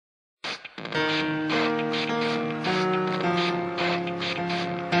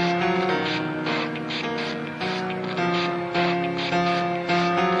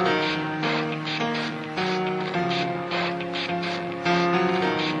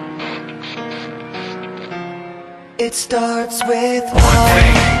It starts with one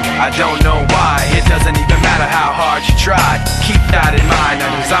thing, I don't know why. It doesn't even matter how hard you try. Keep that in mind. I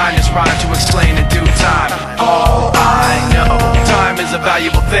designed this rhyme to explain in due time. All I know, time is a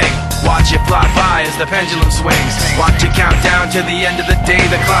valuable thing. Watch it fly by as the pendulum swings. Watch it count down to the end of the day.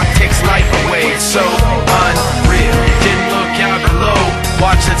 The clock takes life away. It's so unreal. Didn't look out below.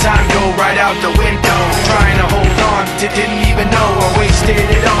 Watch the time go right out the window. Trying to hold on to didn't even know I wasted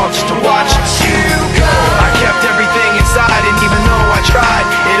it all just to watch you go. I kept everything inside, and even though I tried,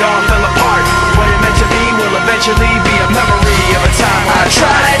 it all fell apart. What it meant to be will eventually be a memory of a time I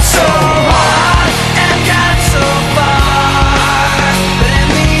tried so hard and got so far, but in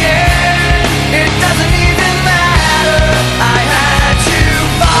the end, it doesn't even matter. I had to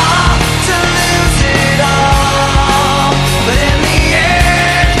fall to lose it all, but in the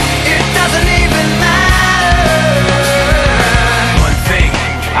end, it doesn't even matter. One thing,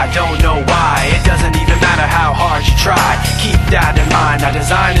 I don't know why. It doesn't even matter how hard you try. Keep that in mind. I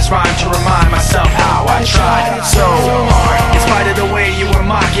designed this rhyme to remind myself how I tried so hard. In spite of the way you were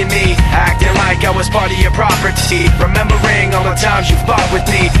mocking me, acting like I was part of your property, remembering all the times you fought with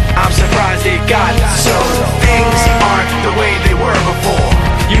me, I'm surprised it got so. Things aren't the way they were before.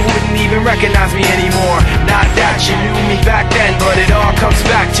 You wouldn't even recognize me anymore. Not that you knew me back then, but it all comes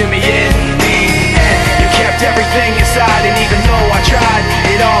back to me in the end. You kept everything inside, and even though I tried,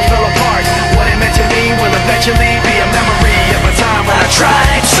 it all fell apart. What it meant to me will eventually be a memory of a time when I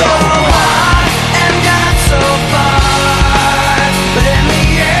tried so hard and got so far, but in the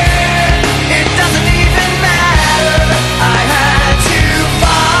end, it doesn't even matter. I had to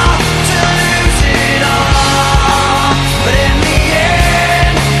fall to lose it all, but in the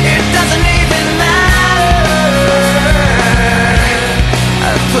end, it doesn't even matter.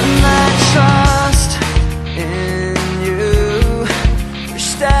 I put my trust in you,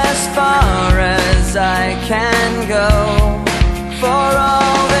 pushed as far as I can go.